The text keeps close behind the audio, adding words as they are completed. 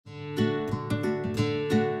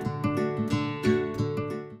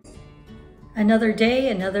Another day,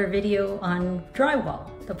 another video on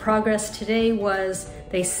drywall. The progress today was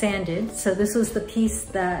they sanded. So this was the piece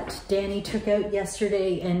that Danny took out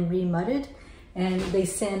yesterday and remudded, and they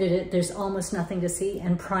sanded it. There's almost nothing to see,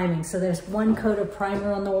 and priming. So there's one coat of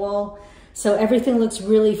primer on the wall. So everything looks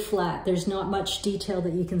really flat. There's not much detail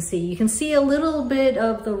that you can see. You can see a little bit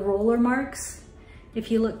of the roller marks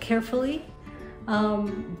if you look carefully,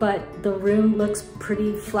 but the room looks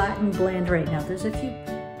pretty flat and bland right now. There's a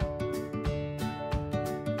few